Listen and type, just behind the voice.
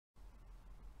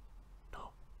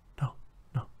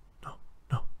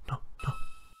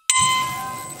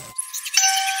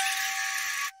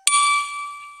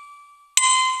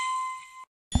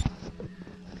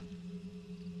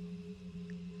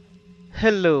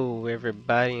Hello,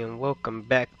 everybody, and welcome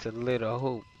back to Little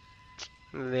Hope.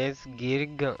 Let's get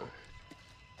it going.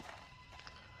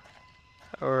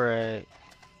 Alright,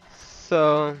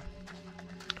 so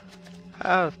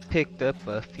I've picked up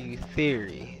a few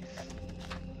theories.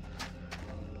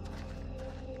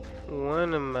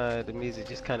 The music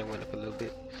just kind of went up a little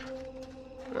bit.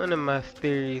 One of my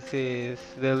theories is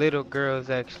the little girl is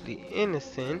actually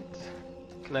innocent.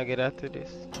 Can I get after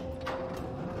this?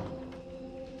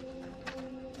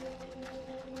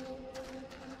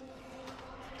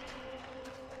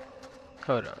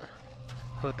 Hold on.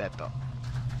 Hold that thought.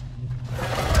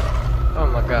 Oh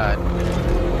my god.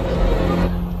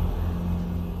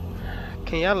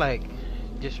 Can y'all like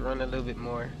just run a little bit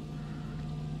more?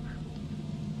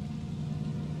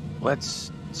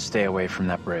 Let's stay away from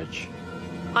that bridge.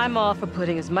 I'm all for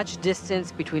putting as much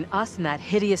distance between us and that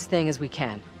hideous thing as we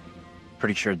can.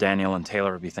 Pretty sure Daniel and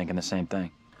Taylor would be thinking the same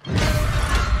thing. Is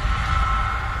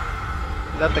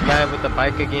that the guy with the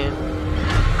bike again?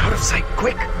 Out of sight,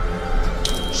 quick!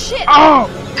 Shit! Oh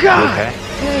god! Okay.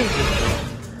 Dang.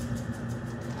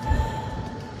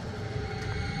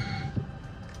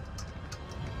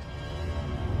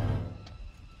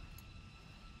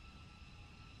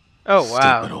 Oh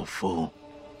wow. Stupid old fool.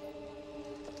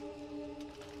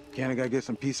 Can't I gotta get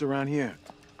some peace around here?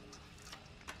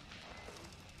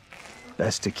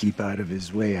 Best to keep out of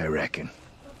his way, I reckon.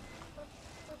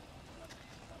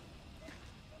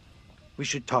 We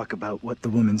should talk about what the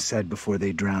woman said before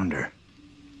they drowned her.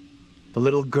 The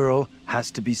little girl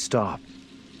has to be stopped.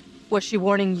 Was she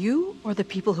warning you or the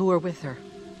people who were with her?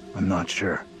 I'm not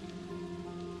sure.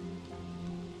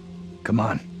 Come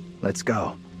on, let's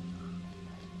go.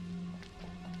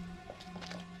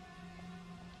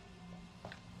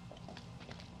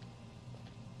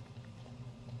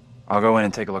 I'll go in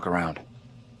and take a look around.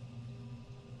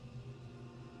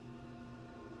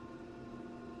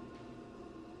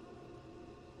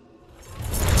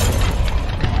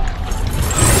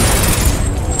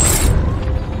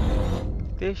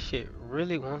 This shit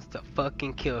really wants to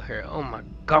fucking kill her. Oh my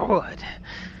god.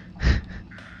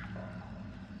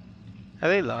 Are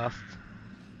they lost?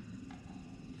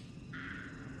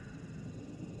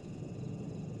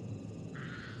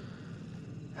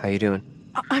 How you doing?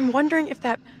 I'm wondering if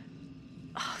that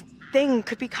thing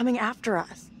could be coming after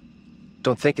us.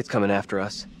 Don't think it's coming after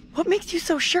us. What makes you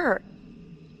so sure?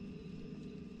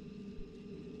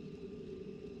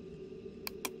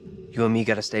 You and me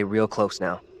gotta stay real close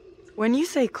now. When you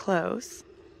say close,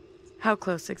 how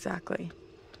close exactly?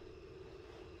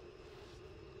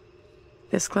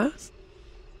 This close?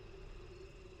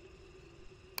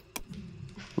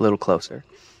 A little closer.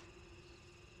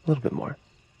 A little bit more.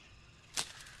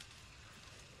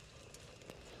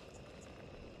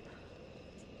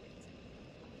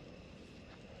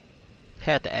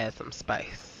 Had to add some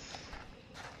spice.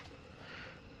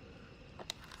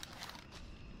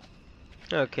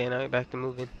 Okay, now we're back to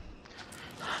moving.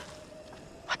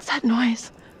 What's that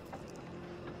noise?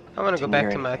 I want to go Didn't back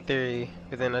hear to my anything. theory,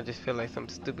 but then I just feel like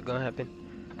something stupid gonna happen.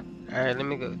 Alright, let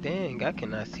me go. Dang, I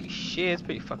cannot see shit. It's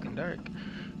pretty fucking dark.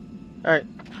 Alright,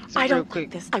 so I real don't quick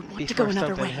like this. I want to before go another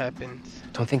something way. happens.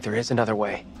 Don't think there is another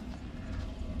way.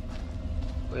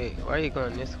 Wait, why are you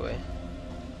going this way?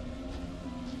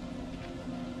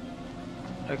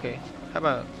 Okay, how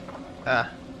about...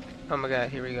 oh my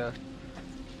god, here we go.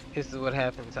 This is what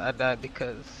happens. I died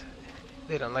because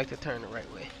they don't like to turn the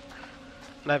right way.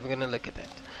 Not even gonna look at that.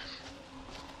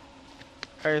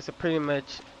 Alright, so pretty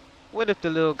much, what if the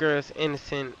little girl is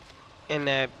innocent and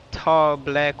that tall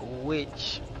black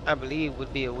witch, I believe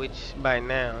would be a witch by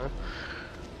now,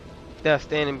 that's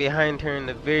standing behind her in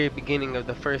the very beginning of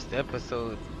the first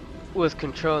episode, was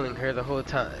controlling her the whole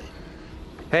time?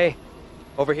 Hey,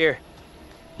 over here.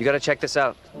 You gotta check this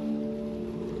out.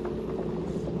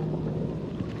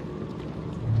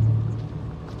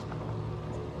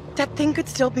 That thing could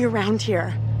still be around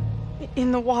here.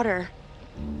 In the water.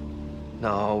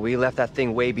 No, we left that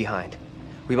thing way behind.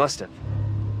 We must have.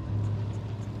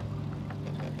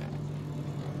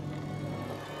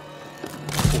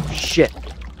 Oh, shit.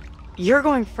 You're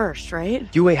going first, right?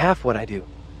 You weigh half what I do.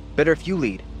 Better if you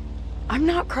lead. I'm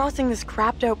not crossing this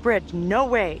crapped out bridge. No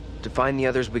way. To find the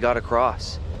others, we gotta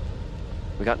cross.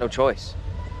 We got no choice.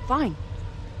 Fine.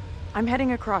 I'm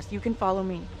heading across. You can follow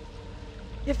me.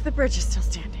 If the bridge is still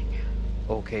standing.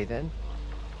 Okay, then.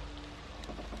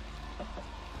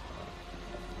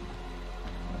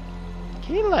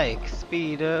 Can you like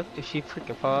speed up if she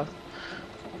freaking falls?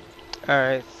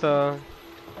 Alright, so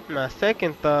my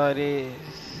second thought is...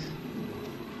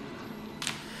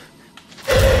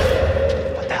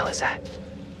 What the hell is that?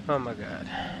 Oh my god.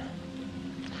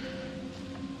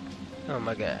 Oh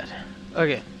my god.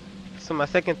 Okay. So my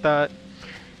second thought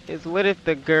is, what if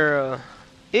the girl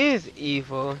is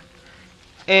evil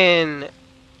and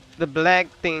the black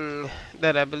thing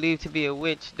that I believe to be a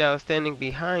witch that was standing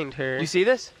behind her You see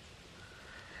this?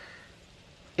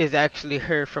 is actually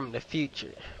her from the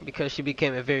future, because she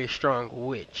became a very strong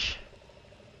witch.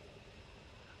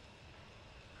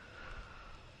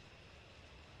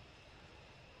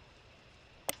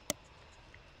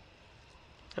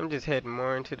 I'm just heading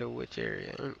more into the witch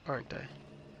area, aren't I?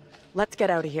 Let's get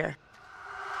out of here.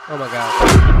 Oh my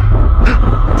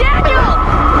god.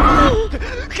 Daniel!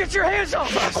 Get your hands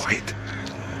off us! Quiet.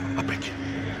 I beg you.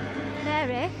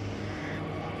 Mary?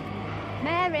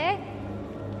 Mary?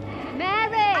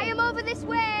 Mary! I am over this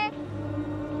way!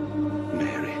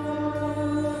 Mary,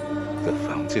 the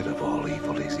fountain of all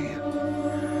evil is here.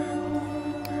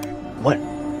 What?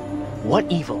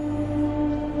 What evil?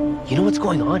 You know what's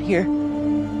going on here?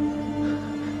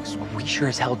 We sure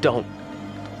as hell don't.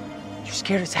 You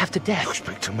scared us half to You death.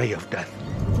 speak to me of death.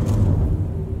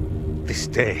 This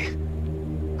day,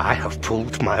 I have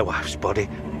pulled my wife's body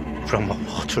from a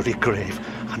watery grave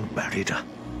and buried her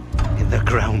in the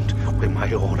ground with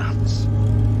my own hands.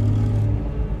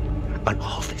 And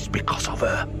all this because of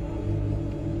her.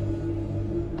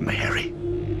 Mary.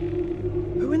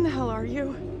 Who in the hell are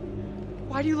you?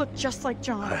 Why do you look just like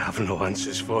John? I have no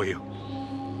answers for you.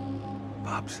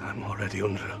 Perhaps I'm already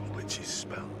under a witch's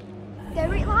spell.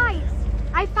 There it lies.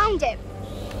 I found it.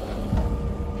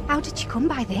 How did you come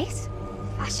by this?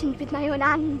 Fashioned with my own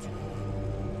hand.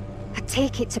 I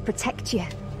take it to protect you.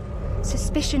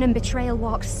 Suspicion and betrayal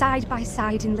walk side by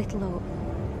side in Little Hope.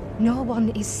 No one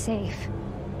is safe.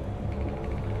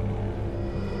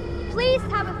 Please,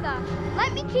 Tabitha,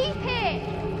 let me keep it.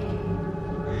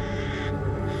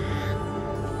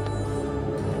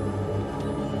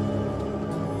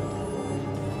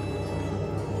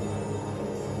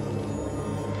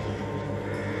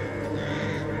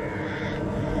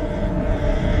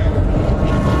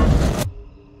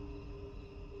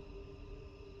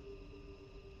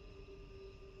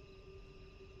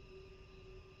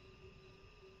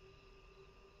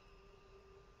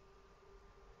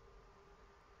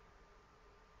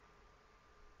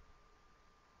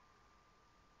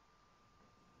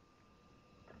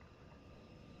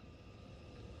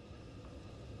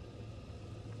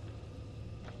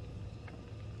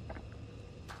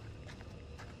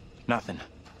 Nothing.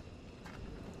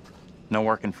 No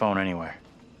working phone anywhere.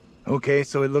 Okay,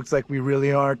 so it looks like we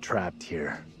really are trapped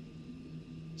here.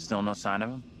 Still no sign of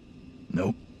him?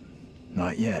 Nope.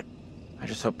 Not yet. I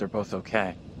just hope they're both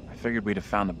okay. I figured we'd have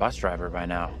found the bus driver by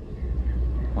now.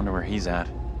 Wonder where he's at.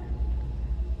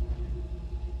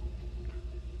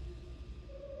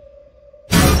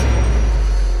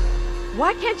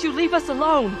 Why can't you leave us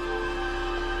alone?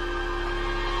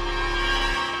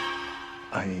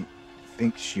 I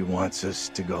think she wants us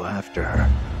to go after her.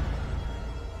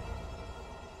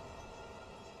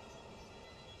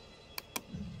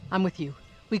 I'm with you.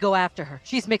 We go after her.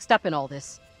 She's mixed up in all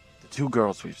this. The two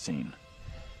girls we've seen.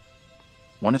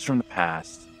 One is from the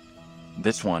past.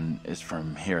 This one is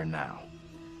from here and now.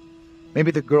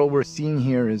 Maybe the girl we're seeing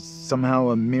here is somehow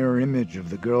a mirror image of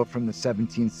the girl from the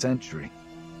 17th century.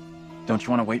 Don't you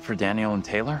want to wait for Daniel and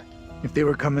Taylor? If they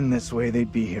were coming this way,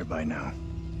 they'd be here by now.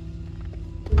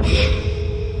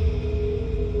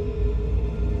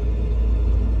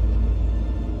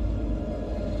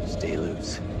 Stay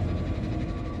loose.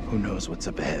 Who knows what's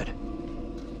up ahead?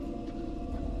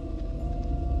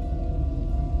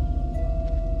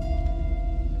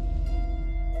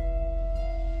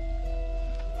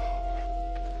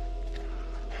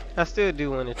 I still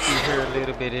do want to treat her a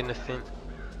little bit innocent.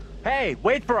 Hey,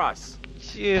 wait for us!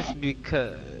 Just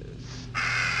because.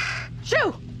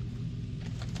 Shoo!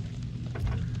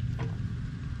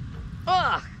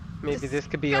 Ugh! Maybe this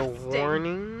could be a Disgusting.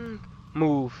 warning.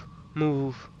 Move.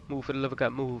 Move. Move for the love of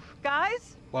God. Move.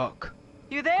 Guys, Walk.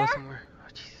 you Go there? somewhere. Oh,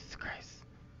 Jesus Christ.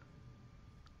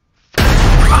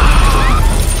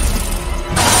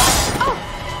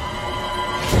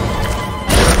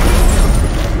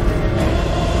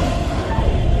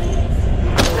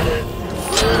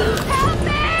 Help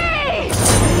me!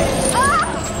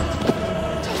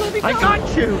 I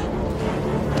got you!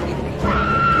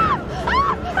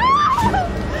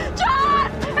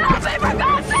 John! Help me, for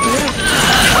God's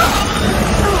sake!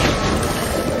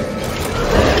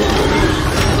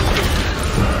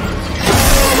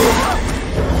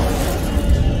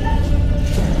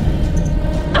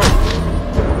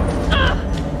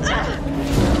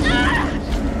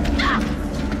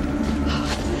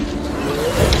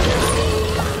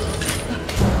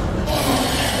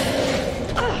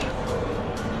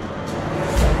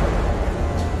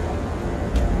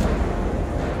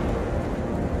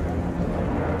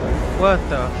 What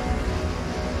the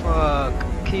fuck?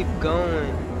 Keep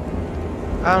going.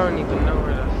 I don't even know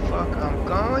where the fuck I'm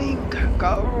going.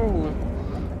 Go.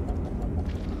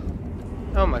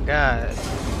 Oh my god.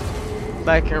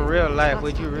 Like in real life,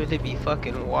 would you really be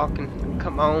fucking walking?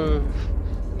 Come on.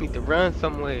 Need to run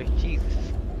somewhere. Jesus.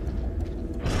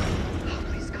 Oh,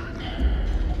 please, God.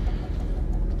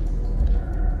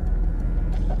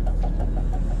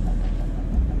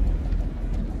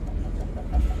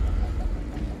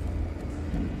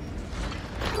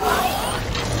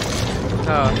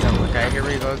 Oh, okay, here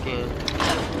we go again.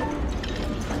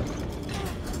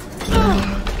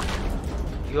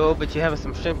 Yo, but you having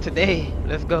some strength today.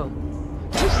 Let's go.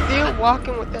 You still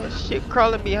walking with that shit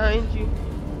crawling behind you?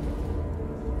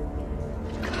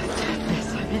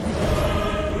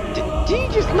 Did you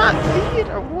just not see it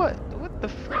or what? What the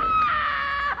fuck?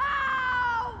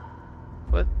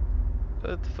 What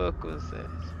the fuck was that?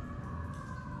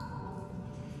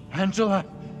 Angela!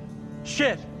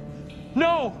 Shit!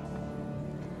 No!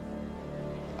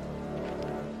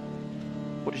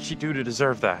 What did she do to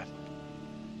deserve that?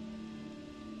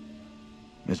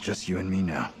 It's just you and me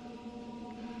now.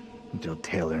 Until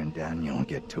Taylor and Daniel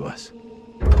get to us.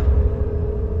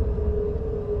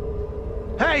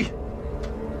 Hey!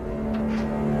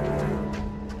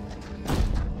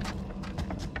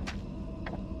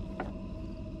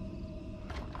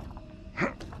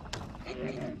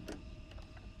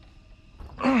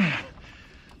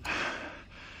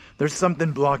 There's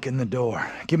something blocking the door.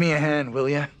 Give me a hand, will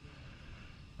ya?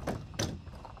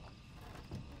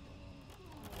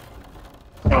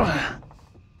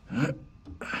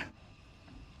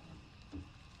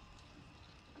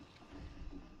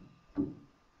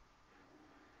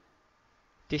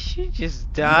 Did she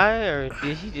just die or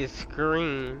did she just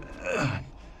scream?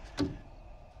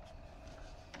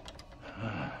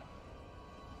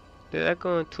 Did I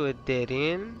go into a dead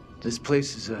end? This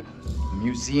place is a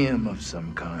museum of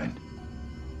some kind.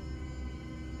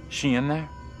 She in there?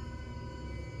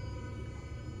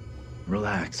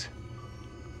 Relax.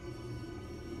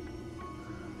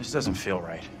 This doesn't feel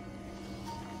right.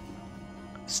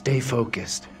 Stay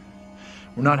focused.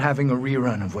 We're not having a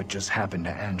rerun of what just happened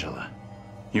to Angela.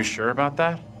 You sure about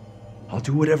that? I'll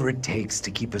do whatever it takes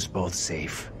to keep us both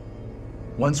safe.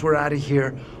 Once we're out of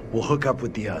here, we'll hook up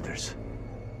with the others.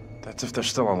 That's if they're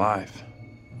still alive.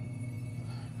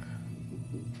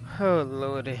 Oh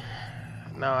lordy.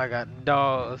 Now I got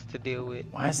dolls to deal with.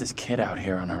 Why is this kid out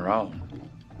here on her own?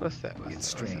 What's that? It's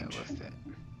strange. What's that?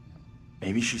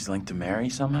 Maybe she's linked to Mary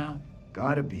somehow?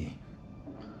 Gotta be.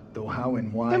 Though how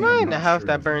and why. Am I I'm in the not house sure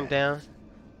that of burned yet. down?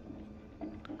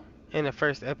 In the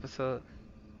first episode?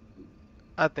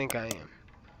 I think I am.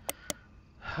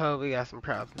 Oh, we got some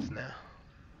problems now.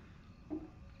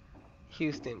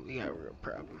 Houston, we got real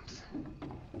problems.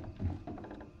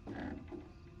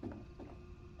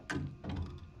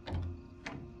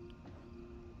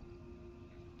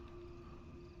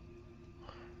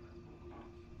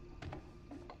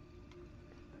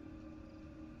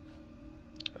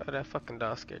 Oh, that fucking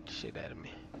dog scared the shit out of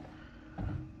me.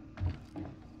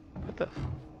 What the?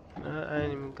 No, I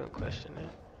ain't even gonna question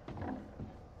that.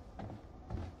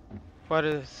 Why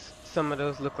does some of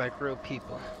those look like real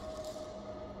people?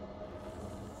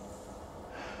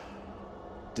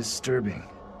 Disturbing.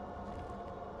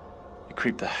 You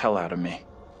creeped the hell out of me.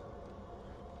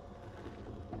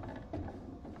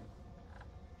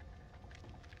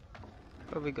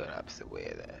 But we go the opposite way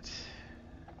of that.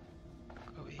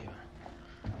 Over here.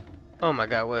 Oh my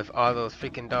god, what if all those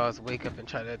freaking dogs wake up and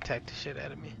try to attack the shit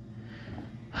out of me?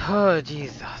 Oh,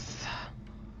 Jesus. Is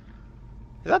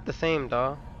that the same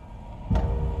dog?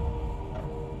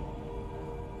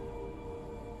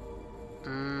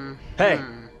 Hey!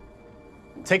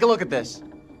 Take a look at this.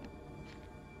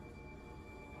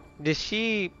 Did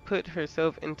she put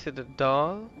herself into the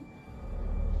doll?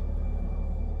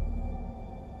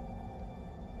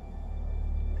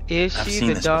 Is I've she seen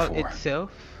the this doll before.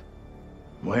 itself?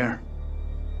 Where?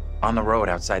 On the road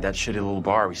outside that shitty little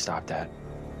bar we stopped at.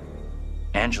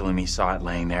 Angela and me saw it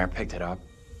laying there, picked it up.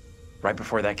 Right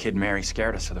before that kid Mary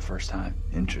scared us for the first time.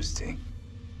 Interesting.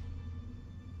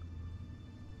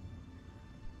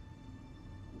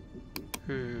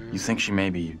 You think she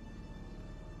maybe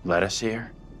led us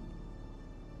here?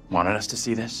 Wanted us to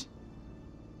see this?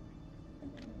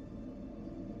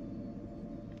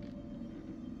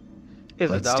 Is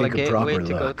the Let's doll a take a gateway proper to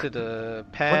go look. to the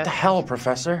past? What the hell,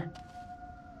 Professor?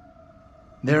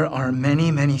 There are many,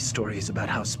 many stories about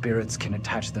how spirits can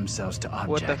attach themselves to objects.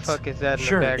 What the fuck is that in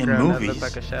Sure, the in background that movies. looks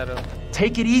like a shadow?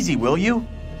 Take it easy, will you?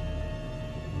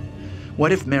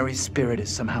 What if Mary's spirit is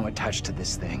somehow attached to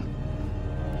this thing?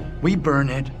 We burn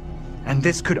it, And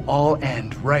this could all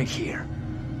end right here.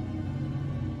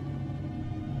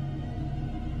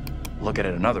 Look at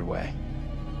it another way.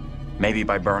 Maybe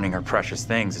by burning her precious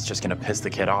things, it's just gonna piss the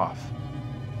kid off.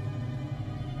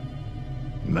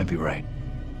 You might be right.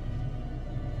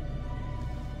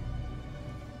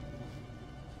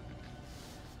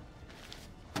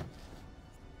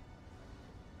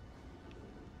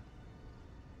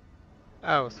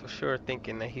 I was for sure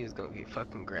thinking that he was gonna get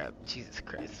fucking grabbed. Jesus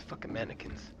Christ, fucking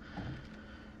mannequins.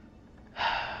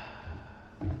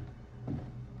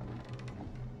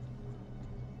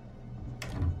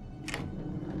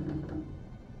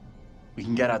 We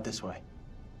can get out this way.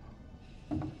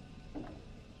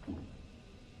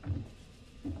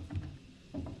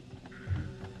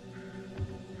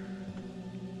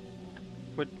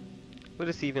 What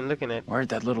is he even looking at? Where'd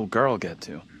that little girl get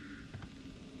to?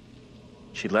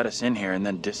 She let us in here and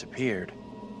then disappeared.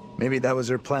 Maybe that was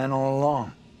her plan all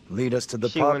along. Lead us to the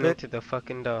She went puppet. into the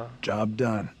fucking doll. Job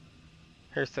done.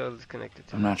 Her soul is connected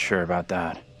to I'm not sure about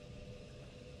that.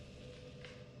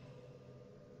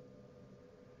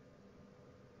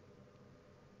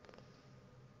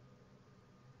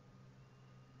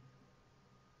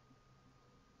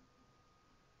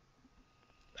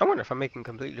 I wonder if I'm making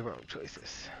completely wrong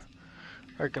choices.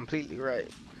 Or completely right.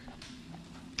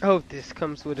 I hope this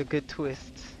comes with a good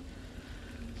twist.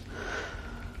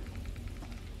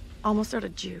 Almost out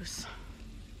of juice.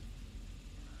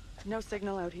 No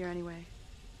signal out here anyway.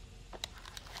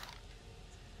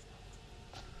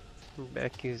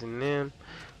 Back using them.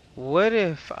 What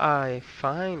if I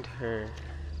find her?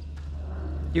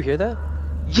 You hear that?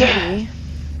 Yeah!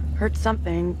 Heard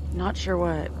something, not sure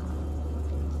what.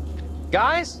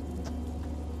 Guys?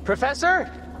 Professor?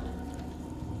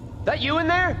 That you in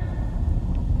there?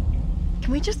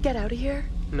 Can we just get out of here?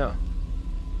 No.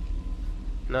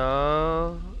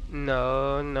 No.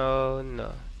 No, no,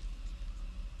 no.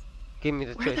 Give me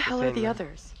the choice. Where the hell to say are the no.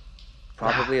 others?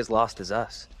 Probably as lost as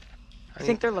us. You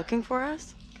think they're looking for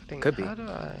us? Could be. How do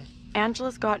I?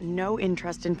 Angela's got no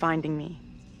interest in finding me.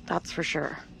 That's for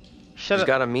sure. Shut She's up.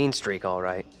 got a mean streak, all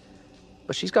right.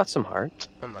 But she's got some heart.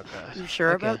 Oh my gosh. You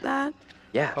sure Okay. about that?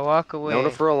 Yeah. I'll walk away. Known her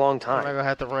for a long Am time. I gonna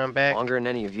have to run back? Longer than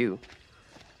any of you.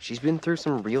 She's been through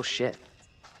some real shit.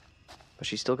 But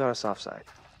she's still got a soft side.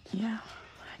 Yeah,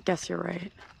 I guess you're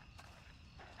right.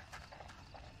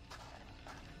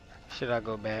 Should I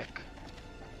go back?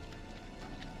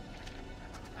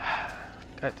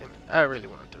 God damn it. I really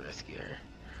want to rescue her.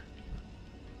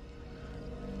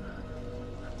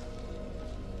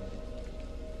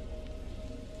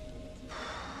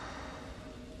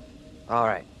 All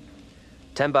right.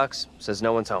 $10 says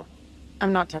no one's home.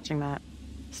 I'm not touching that.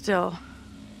 Still,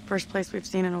 first place we've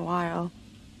seen in a while.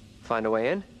 Find a way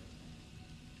in?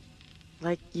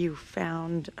 Like you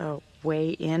found a way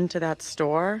into that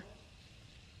store?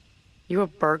 You a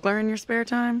burglar in your spare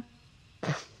time?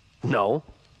 No.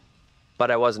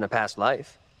 But I was in a past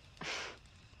life.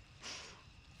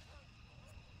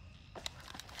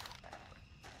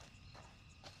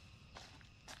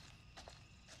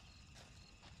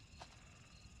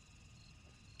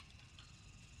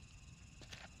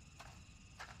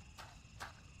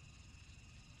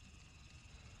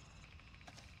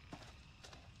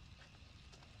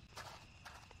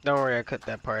 Don't worry, I cut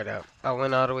that part out. I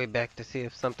went all the way back to see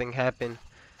if something happened.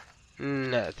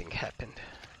 Nothing happened.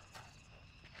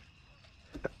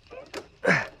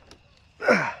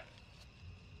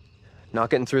 Not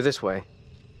getting through this way.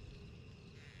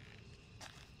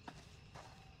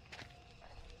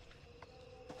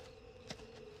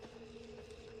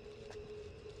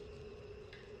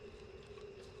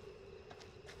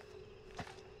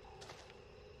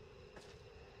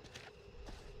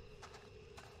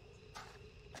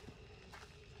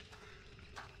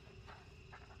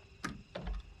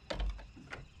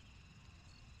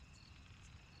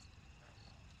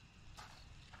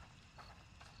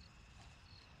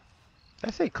 Did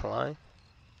I say climb?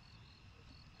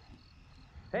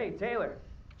 Hey, Taylor,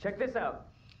 check this out.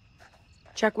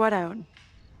 Check what out?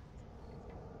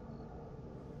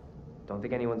 Don't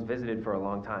think anyone's visited for a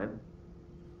long time.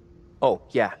 Oh,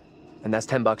 yeah. And that's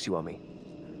 $10 you owe me.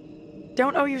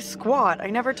 Don't owe you squat. I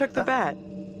never took the bet.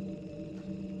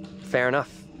 Fair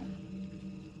enough.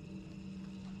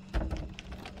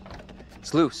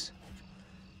 It's loose.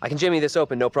 I can jimmy this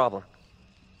open, no problem.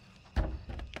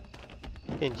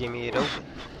 Can Jimmy it open?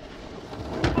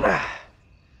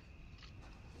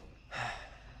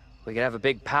 We can have a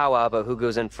big powwow about who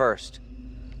goes in first.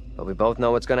 But we both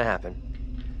know what's gonna happen.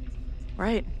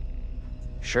 Right.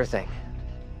 Sure thing.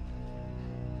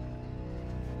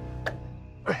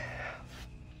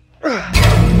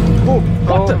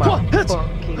 Oh the my fuck?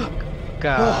 fucking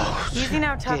God. Easy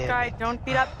now, tough damn guy. it. Don't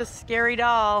beat up the scary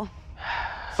doll.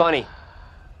 Funny.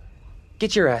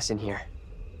 Get your ass in here.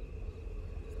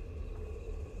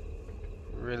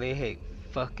 Really hate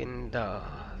fucking dolls.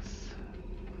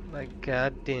 Like,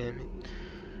 god damn it.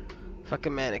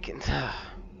 Fucking mannequins.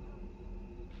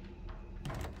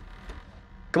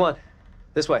 Come on.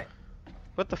 This way.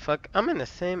 What the fuck? I'm in the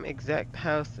same exact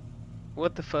house.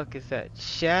 What the fuck is that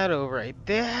shadow right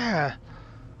there?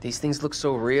 These things look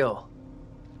so real.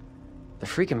 They're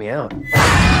freaking me out.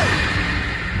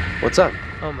 What's up?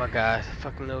 Oh my god.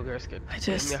 Fucking little girl scared.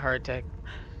 Gave me a heart attack.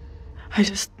 I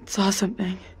just saw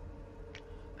something.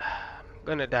 I'm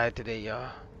gonna die today,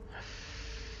 y'all.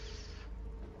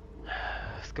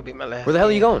 This could be my last. Where the hell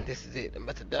are you game. going? This is it. I'm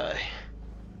about to die.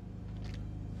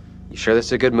 You sure this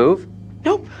is a good move?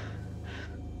 Nope.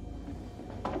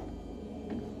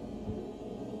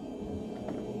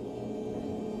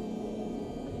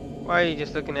 Why are you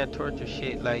just looking at torture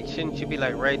shit? Like, shouldn't you be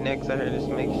like right next to her? Just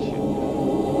make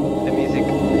sure the music.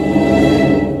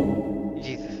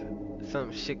 Jesus,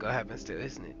 some shit gonna happen still,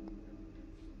 isn't it?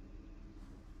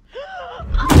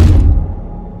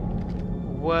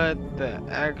 What the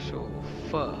actual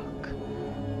fuck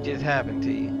just happened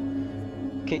to you?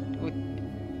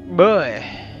 Boy,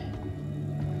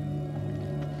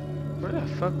 where the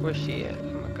fuck was she at?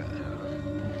 Oh my god.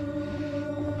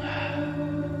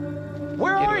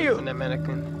 Where Get are away you? from that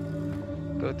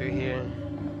mannequin. Go through here.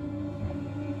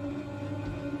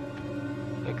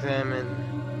 Examine.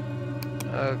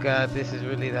 Oh god, this is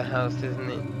really the house, isn't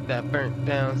it? That burnt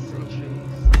down centuries.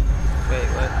 Wait,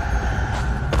 what?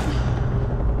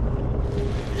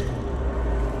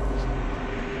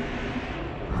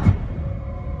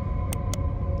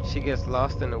 She gets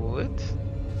lost in the woods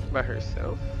by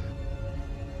herself.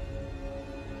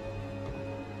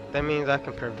 That means I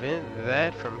can prevent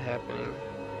that from happening.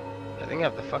 I think I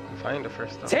have to fucking find her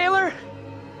first off. Taylor!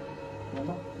 Cast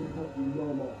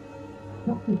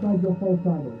aside your false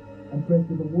idols and pray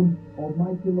to the one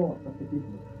almighty Lord for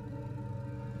forgiveness.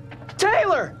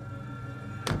 Taylor!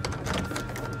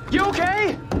 You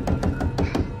okay?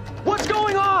 What's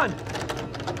going on?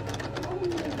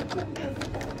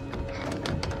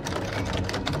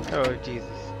 Oh, Jesus.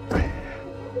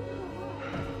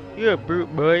 You're a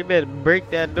brute, boy. You better break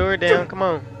that door down. Come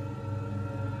on.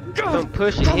 Don't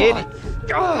push it. Hit it.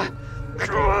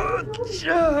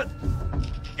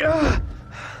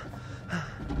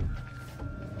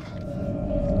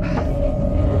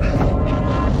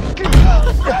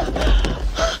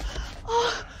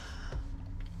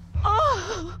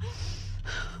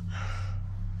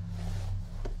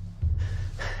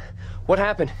 What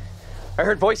happened? I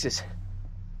heard voices.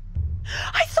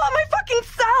 I saw my fucking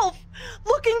self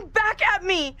looking back at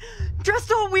me,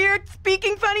 dressed all weird,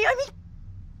 speaking funny. I mean,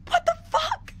 what the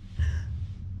fuck?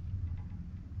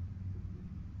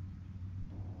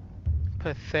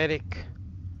 Pathetic.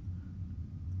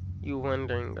 You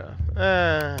wondering,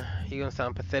 you gonna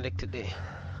sound pathetic today.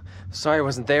 Sorry I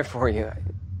wasn't there for you.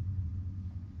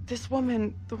 This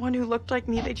woman, the one who looked like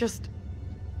me, they just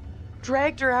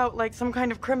dragged her out like some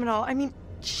kind of criminal. I mean,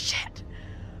 shit.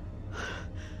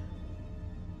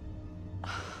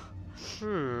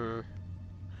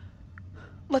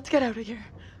 Let's get out of here.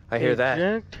 I hear that. They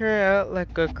dragged her out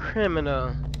like a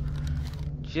criminal.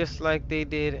 Just like they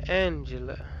did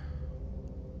Angela.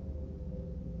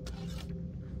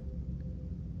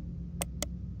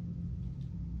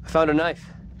 I found a knife.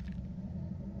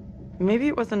 Maybe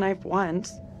it was a knife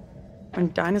once,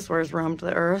 when dinosaurs roamed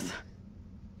the earth.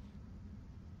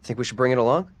 Think we should bring it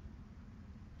along?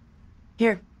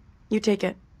 Here, you take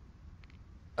it.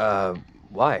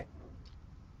 Why?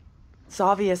 It's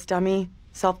obvious, dummy.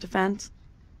 Self-defense.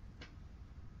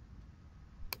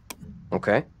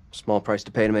 Okay. Small price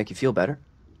to pay to make you feel better.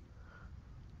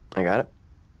 I got it.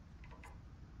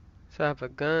 So I have a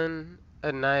gun,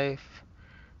 a knife,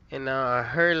 and now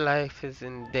her life is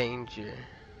in danger.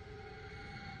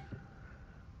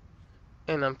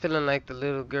 And I'm feeling like the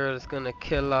little girl is gonna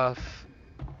kill off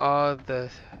all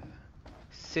the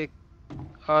sick,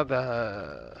 all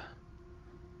the,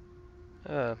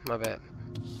 my bad.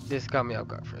 This got me off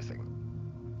guard for a second.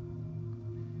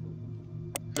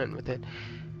 Nothing with it.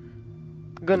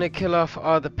 Gonna kill off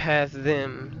all the past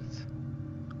thems.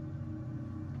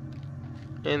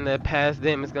 And the past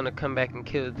them is gonna come back and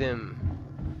kill them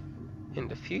in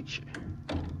the future.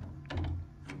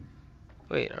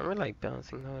 Wait, aren't we like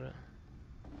bouncing? Hold on.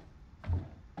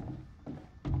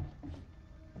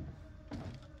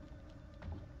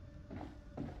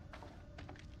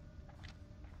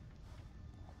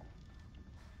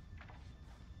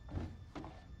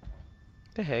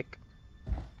 The heck?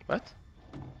 What?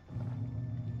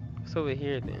 What's over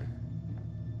here then?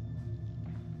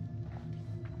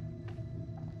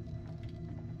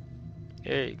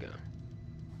 There you go.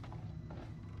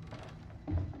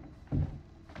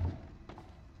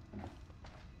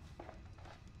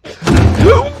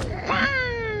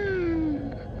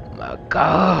 My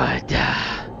God.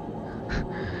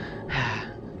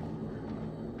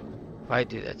 Why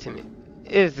do that to me?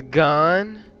 It's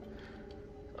gone.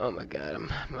 Oh my God,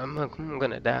 I'm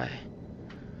gonna die.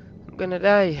 I'm gonna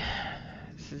die.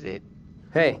 This is it.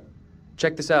 Hey,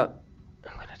 check this out.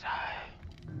 I'm gonna die.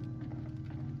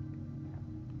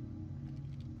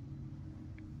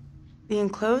 The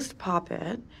enclosed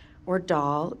poppet, or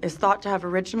doll, is thought to have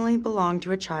originally belonged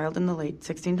to a child in the late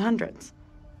 1600s.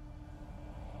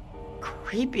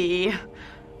 Creepy.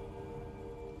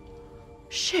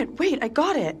 Shit, wait, I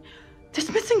got it. This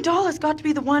missing doll has got to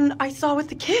be the one I saw with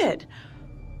the kid.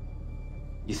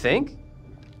 You think?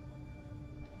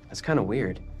 That's kind of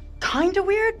weird. Kinda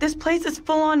weird? This place is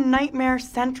full-on Nightmare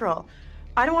Central.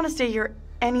 I don't want to stay here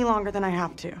any longer than I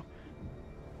have to.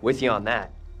 With you on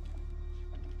that.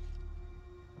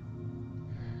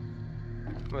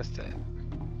 What's that?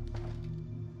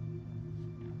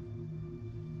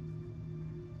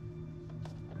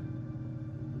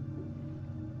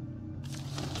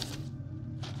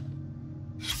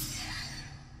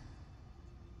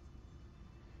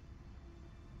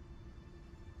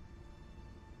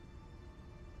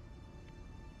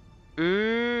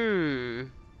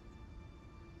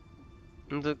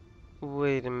 Look,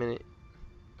 wait a minute.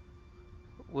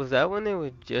 Was that when they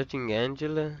were judging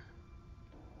Angela?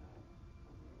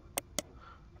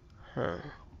 Huh.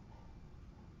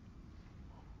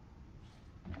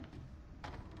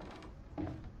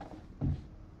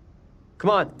 Come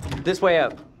on, this way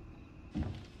up.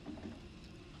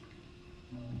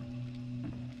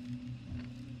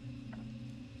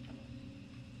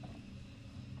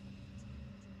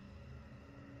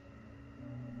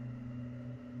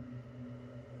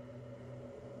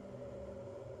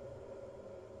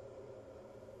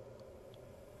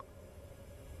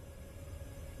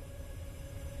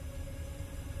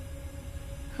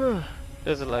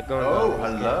 There's a lot going on. Oh,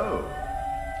 hello.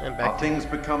 I'm back. Are things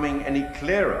becoming any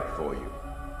clearer for you?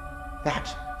 That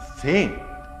thing,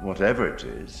 whatever it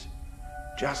is,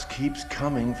 just keeps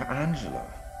coming for Angela.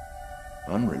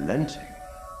 Unrelenting.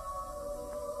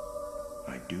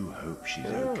 I do hope she's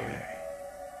okay.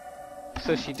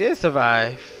 So she did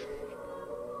survive.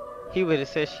 He would have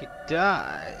said she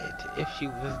died if she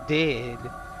was dead.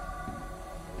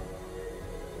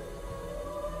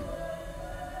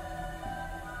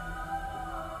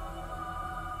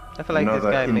 I feel like this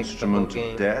Another guy makes the whole instrument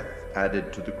game. of death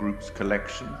added to the group's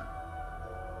collection.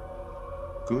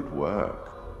 Good work.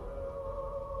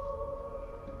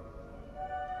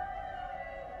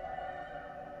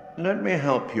 Let me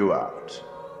help you out.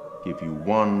 Give you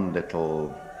one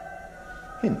little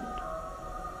hint.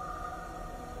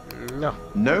 No.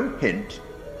 No hint?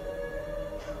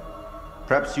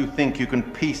 Perhaps you think you can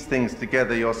piece things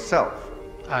together yourself.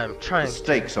 I'm The trying to.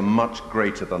 stakes are much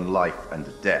greater than life and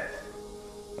death.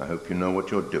 I hope you know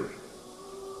what you're doing.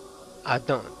 I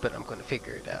don't, but I'm gonna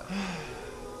figure it out.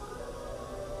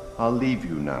 I'll leave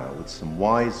you now with some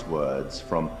wise words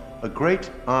from a great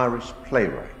Irish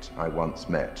playwright I once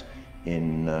met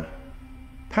in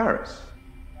Paris,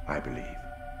 I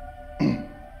believe.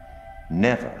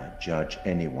 Never judge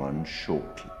anyone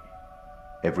shortly.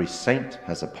 Every saint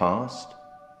has a past,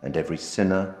 and every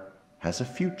sinner has a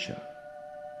future.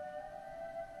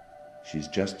 She's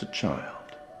just a child.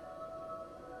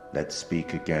 Let's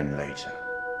speak again later.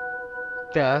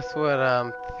 That's what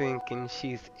I'm thinking.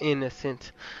 She's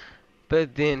innocent,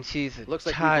 but then she's a Looks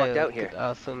like we've child. lucked out here. Could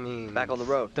also mean Back on the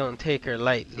road. don't take her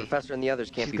lightly. The professor and the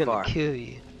others can't She's be gonna far. kill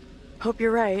you. Hope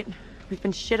you're right. We've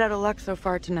been shit out of luck so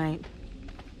far tonight.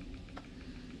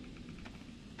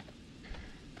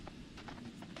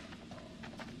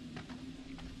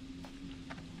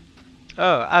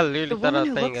 Oh, I literally The thought I woman was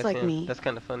who playing looks as like him. me. That's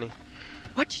kind of funny.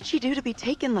 What did she do to be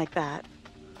taken like that?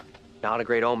 Not a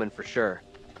great omen for sure.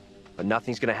 But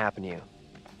nothing's gonna happen to you.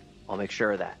 I'll make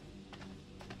sure of that.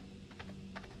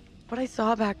 What I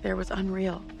saw back there was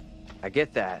unreal. I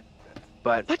get that.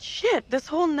 But But shit, this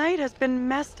whole night has been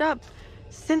messed up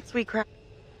since we crashed.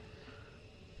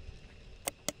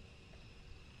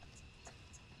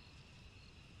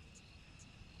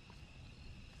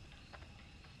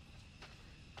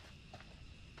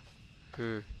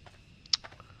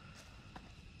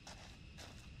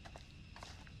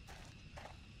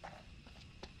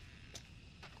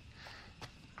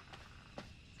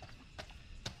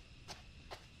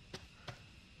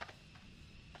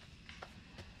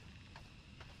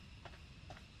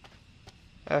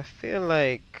 I feel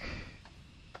like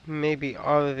maybe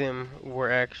all of them were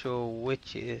actual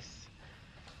witches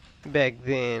back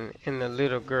then, and the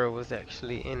little girl was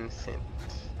actually innocent.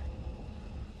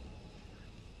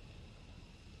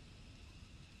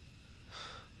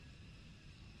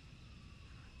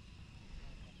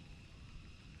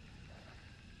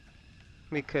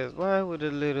 Because why would a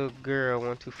little girl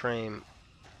want to frame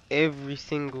every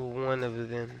single one of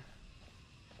them?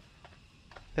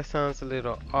 That sounds a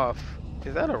little off.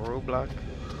 Is that a roadblock?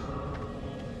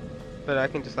 But I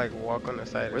can just like walk on the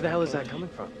side of it. Where the hell is that coming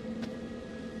from?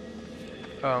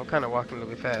 Oh, I'm kind of walking a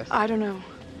little bit fast. I don't know.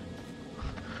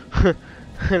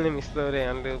 Let me slow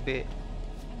down a little bit.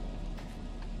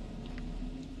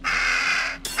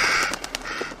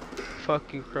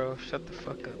 Fuck you, Crow. Shut the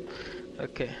fuck up.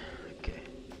 Okay. Okay.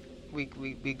 We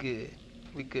good.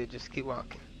 We good. Just keep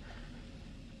walking.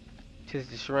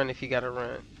 Just run if you gotta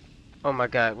run. Oh my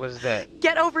god, what is that?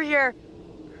 Get over here!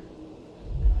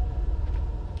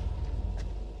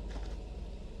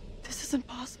 This isn't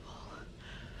possible.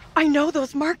 I know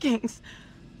those markings.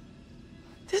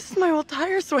 This is my old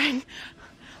tire swing.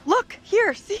 Look,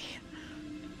 here, see?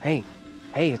 Hey,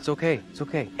 it's okay. It's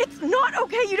okay. It's not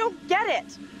okay, you don't get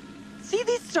it. See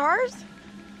these stars?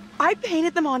 I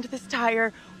painted them onto this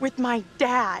tire with my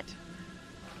dad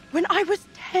when I was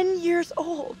 10 years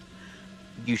old.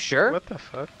 You sure? What the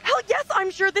fuck? Hell yes,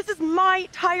 I'm sure this is my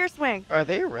tire swing. Are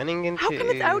they running into... How come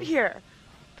it's out here?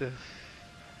 The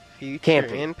future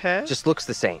Camping. and past? Just looks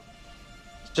the same.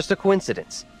 It's just a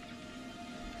coincidence.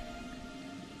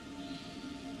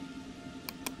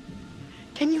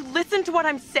 Can you listen to what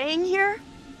I'm saying here?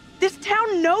 This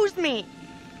town knows me.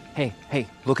 Hey,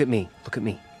 look at me. Look at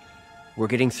me. We're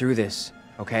getting through this,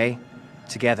 okay?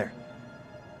 Together.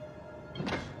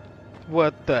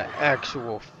 What the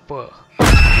actual fuck?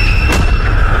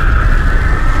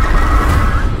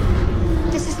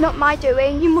 This is not my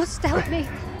doing. You must help me.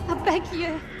 I beg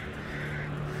you.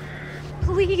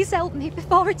 Please help me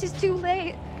before it is too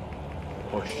late.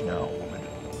 Hush now, woman.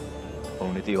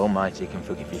 Only the Almighty can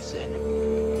forgive your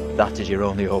sin. That is your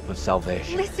only hope of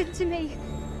salvation. Listen to me.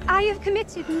 I have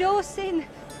committed no sin.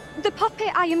 The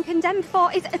puppet I am condemned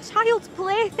for is a child's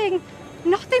plaything.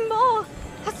 Nothing more.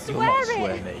 I swear You'll not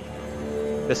swear me.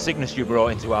 The sickness you brought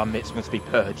into our midst must be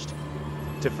purged.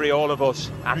 To free all of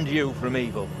us, and you, from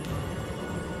evil,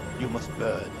 you must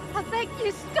burn. I beg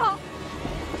you, stop.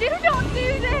 Do not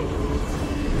do this.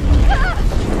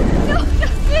 No,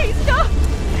 please, stop.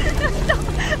 Stop.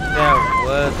 That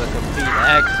was a complete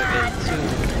accident, too.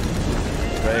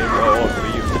 Pray, Lord, for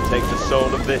you to take the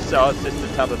soul of this, our sister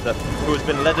Tabitha, who has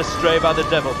been led astray by the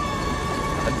devil,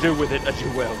 and do with it as you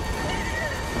will.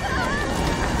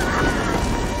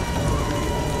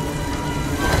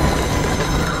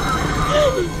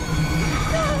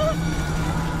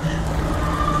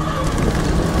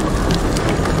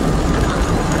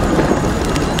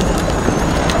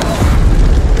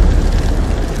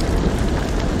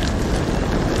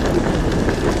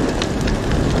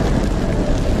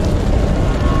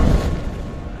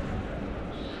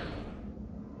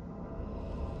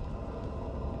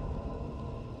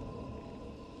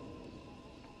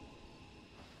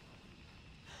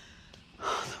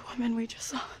 Woman we just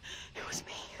saw, it was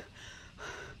me.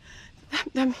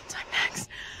 That means I'm next.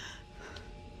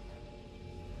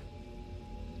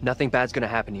 Nothing bad's gonna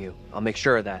happen to you. I'll make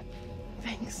sure of that.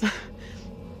 Thanks.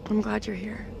 I'm glad you're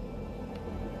here.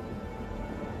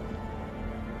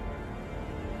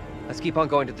 Let's keep on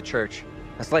going to the church.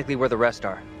 That's likely where the rest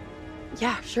are.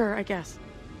 Yeah, sure, I guess.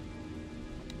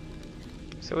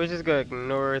 So we're just gonna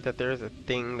ignore that there's a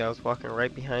thing that was walking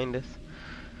right behind us.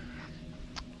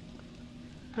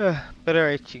 But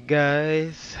alright, you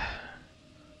guys.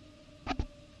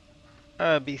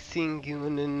 I'll be seeing you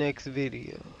in the next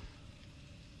video.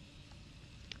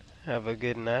 Have a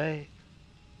good night.